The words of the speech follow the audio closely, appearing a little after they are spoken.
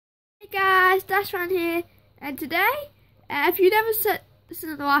guys, Dashman here, and today, if you never listened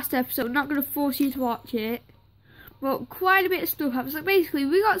to the last episode, I'm not going to force you to watch it, but quite a bit of stuff happened. So basically,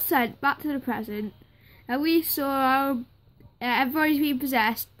 we got sent back to the present, and we saw everybody's being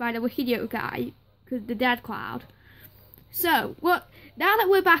possessed by the wicked yoke guy, because the Ded-Cloud. So, now that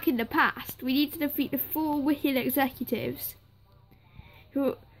we're back in the past, we need to defeat the 4 wicked executives,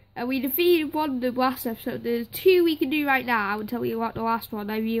 and we defeated one in the last episode. There's 2 we can do right now until we unlock the last one.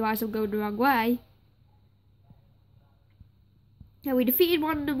 I realise I'm going the wrong way. And we defeated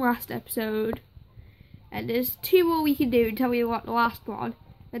one in the last episode. And there's 2 more we can do until we unlock the last one.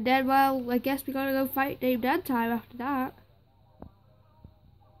 And then, well, I guess we're gonna go fight Dame Dead time after that.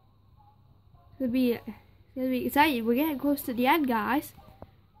 It's gonna be exciting. We're getting close to the end, guys.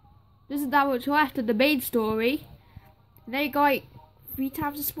 There isn't that much left of the main story. And then you got like 3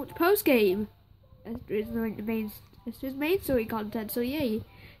 times as much post game as there is like the main story content. So yay.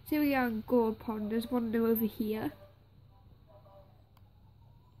 So we are on Gold Pond. There's one over here.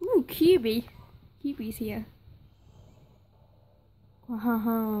 Ooh, QB. QB's here.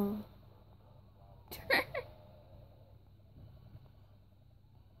 Wow.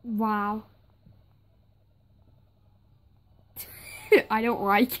 Wow. I don't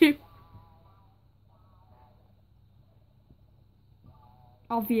like him.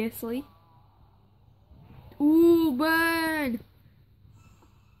 Obviously. Ooh, burn!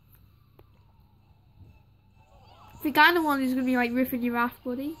 I think I'm the one who's gonna be like ripping your ass,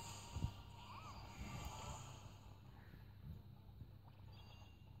 buddy.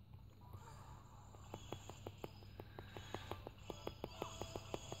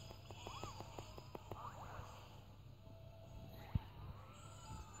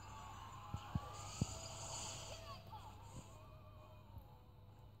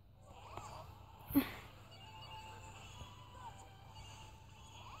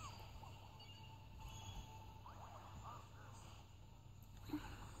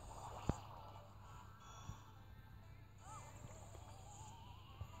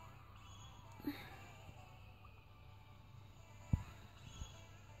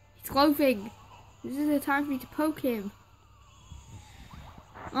 He's clothing. This is the time for me to poke him.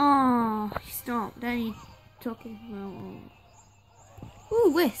 Oh, he stopped. Then he took him.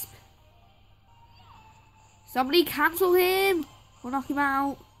 Ooh, Wisp. Somebody cancel him. Or knock him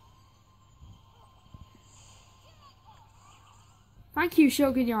out. Thank you,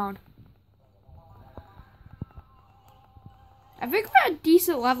 Shogun. I think we're at a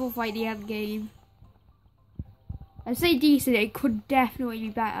decent level for the end game. I say decent, it could definitely be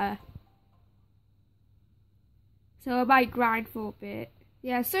better. So I might grind for a bit.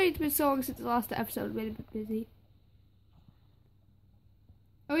 Yeah, sorry it's been so long since the last episode, I've been a bit busy.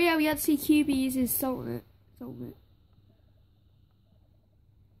 Oh yeah, we had to see QB use his Sultanate.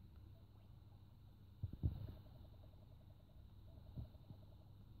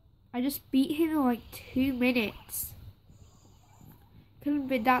 I just beat him in like 2 minutes. Couldn't have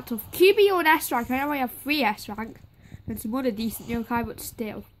been that tough. QB on S rank, I know I have 3 S rank. And some other decent yokai, but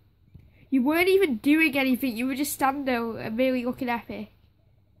still. You weren't even doing anything, you were just standing there and really looking epic.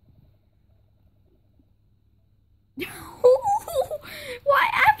 Why,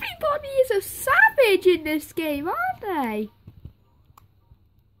 everybody is a savage in this game, aren't they?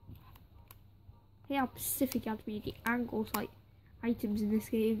 Hey, how Pacific had to be the angles, like, items in this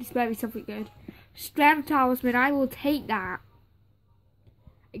game. This better be something good. Strength Talisman, I will take that.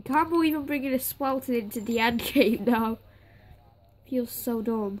 I can't believe I'm bringing a Swelton into the end game now. Feels so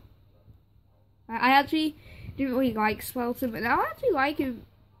dumb. I actually didn't really like Swelton, but now I actually like him.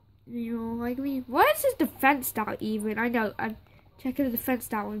 You know, like me. What is his defense stat even? I know, I'm checking the defense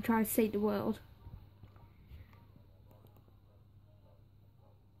stat when I'm trying to save the world.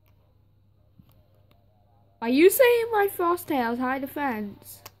 Are you saying my Frosttail's high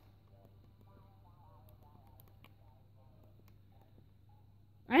defense?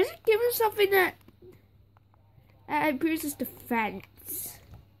 I just give him something that improves his defense.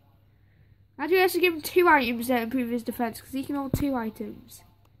 Actually, I should give him 2 items that improve his defense because he can hold 2 items.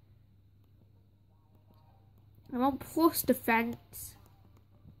 I'm on plus defense.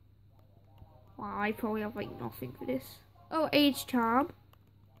 Wow, I probably have like nothing for this. Oh, Age Charm.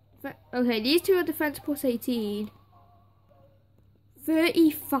 Okay, these 2 are defense plus 18.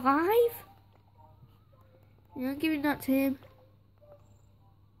 35? Yeah, I'm giving that to him.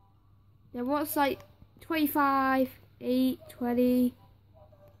 Then what's like 25, 8, 20,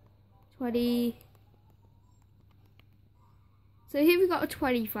 20. So here we got a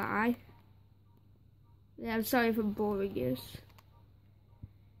 25. Yeah, I'm sorry if I'm boring you.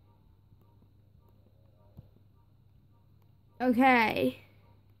 Okay.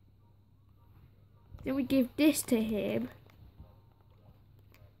 Then we give this to him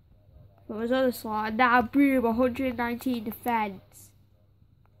for his other slot, and now boom, 119 defense.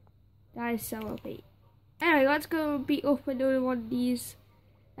 That is so OP. Anyway, let's go beat up another one of these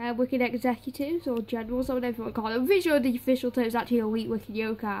wicked executives or generals, or whatever you want to call them. I'm pretty sure the official term is actually elite wicked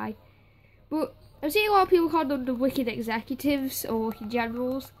yokai. But I've seen a lot of people call them the wicked executives or wicked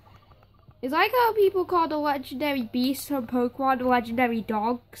generals. It's like how people call the legendary beasts from Pokemon the legendary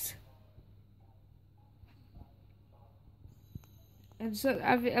dogs. And so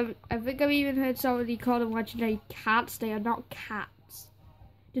I think I've even heard somebody call them legendary cats. They are not cats.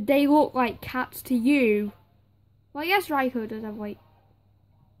 Do they look like cats to you? Well, yes, Raikou does have like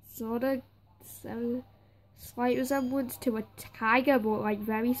sort of slight resemblance to a tiger, but like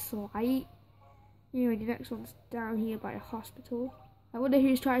very slight. Anyway, the next one's down here by a hospital. I wonder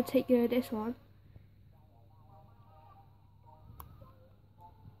who's trying to take care of this one.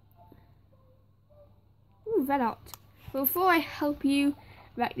 Ooh, Venot. But before I help you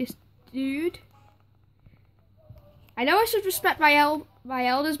wreck this dude, I know I should respect my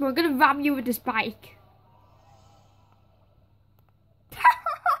elders, but I'm gonna ram you with this bike.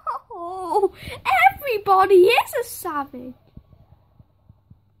 Oh, everybody is a savage.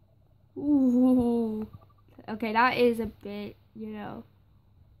 Ooh. Okay, that is a bit, you know.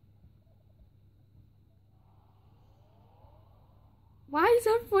 Why is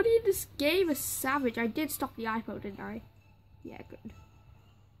everybody in this game a savage? I did stop the iPhone, didn't I? Yeah, good.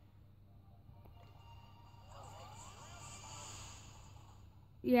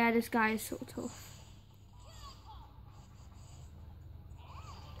 Yeah, this guy is so tough.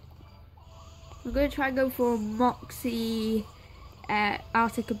 I'm gonna try and go for Moxie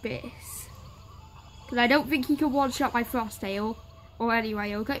Arctic Abyss. Because I don't think he can one-shot my Frosttail. Or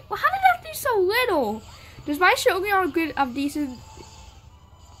anyway, okay. Well, how did that do so little? Does my Shogun have decent...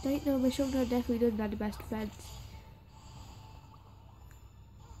 I don't know, my Shogun definitely doesn't have the best defense.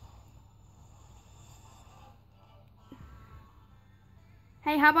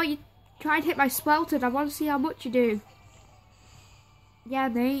 Hey, how about you try and hit my Sweltered? I want to see how much you do. Yeah,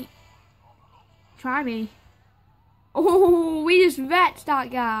 mate. Try me. Oh, we just wrecked that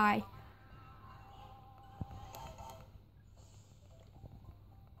guy.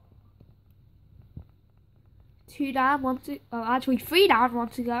 Two down, one to... Oh, actually, three down, one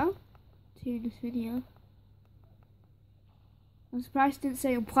to go. Two in this video. I'm surprised I didn't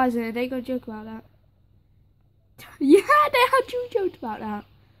say unpleasant. They gonna joke about that. Yeah, they actually joked about that.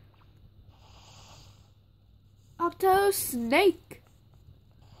 Octo Snake.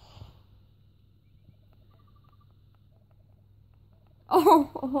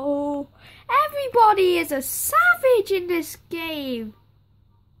 Oh, everybody is a savage in this game.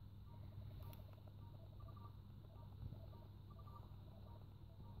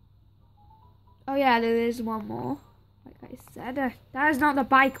 Oh yeah, there is one more. Like I said, that is not the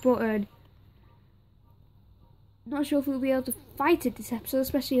bike button. Not sure if we'll be able to fight it this episode,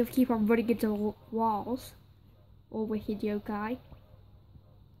 especially if we keep on running into walls. Or wicked yokai.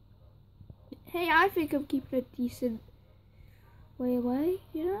 Hey, I think I'm keeping a decent way away,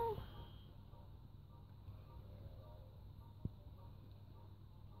 you know?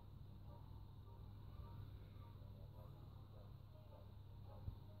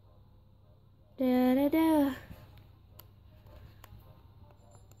 Da da da.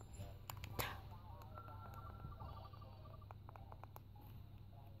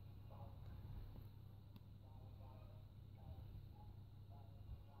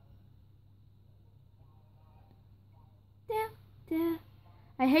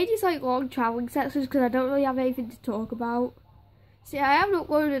 I hate these like long traveling sections because I don't really have anything to talk about. See, I haven't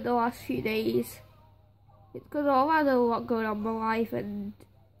uploaded the last few days. It's because I've had a lot going on in my life and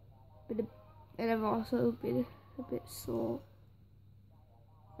I've also been a bit sore.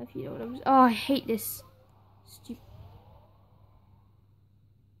 If you know what I'm saying. Oh, I hate this stupid.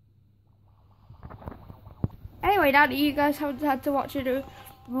 Anyway, now that you guys haven't had to watch a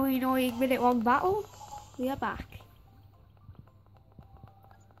really annoying minute-long battle, we are back.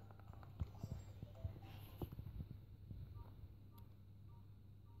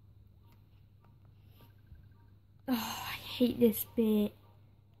 Oh, I hate this bit.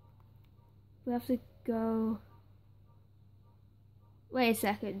 We have to go... Wait a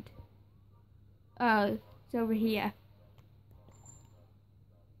second. Oh, it's over here.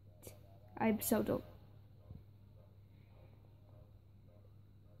 I'm so dumb.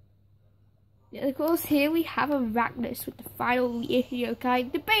 Yeah, of course, here we have Arachnus with the final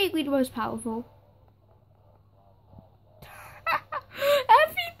yokai, debatably the most powerful.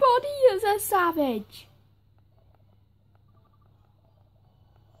 Everybody is a savage.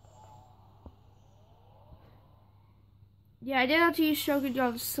 Yeah, I did have to use Shogun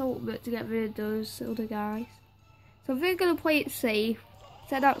John's ultimate to get rid of those other guys. So I'm going to play it safe.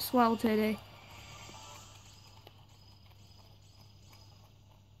 Send out Swell today.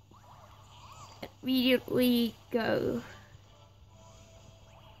 Immediately go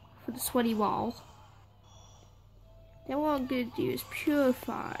for the sweaty wall. Then what I'm going to do is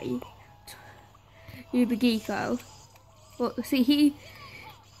purify Ubagiko. Look, see,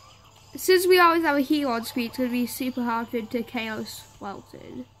 since we always have a heal on screen, it's going to be super hard for him to KO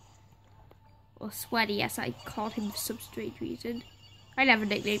Swelton. Or Sweaty, yes, I called him for some strange reason. I never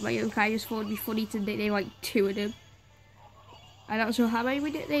nicknamed my yokai, I just thought it'd be funny to nickname like 2 of them. I'm not sure how many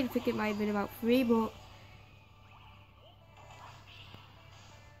we nicknamed, I think it might have been about 3, but...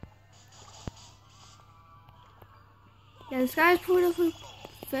 yeah, this guy's putting up a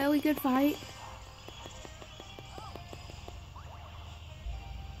fairly good fight.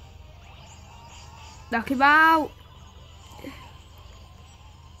 Knock him out!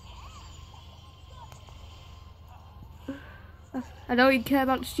 I don't even care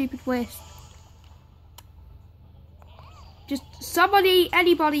about the stupid waste. Just somebody,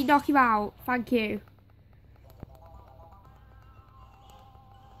 anybody knock him out. Thank you.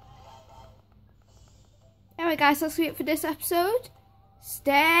 Anyway guys, that's it for this episode.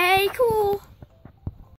 Stay cool.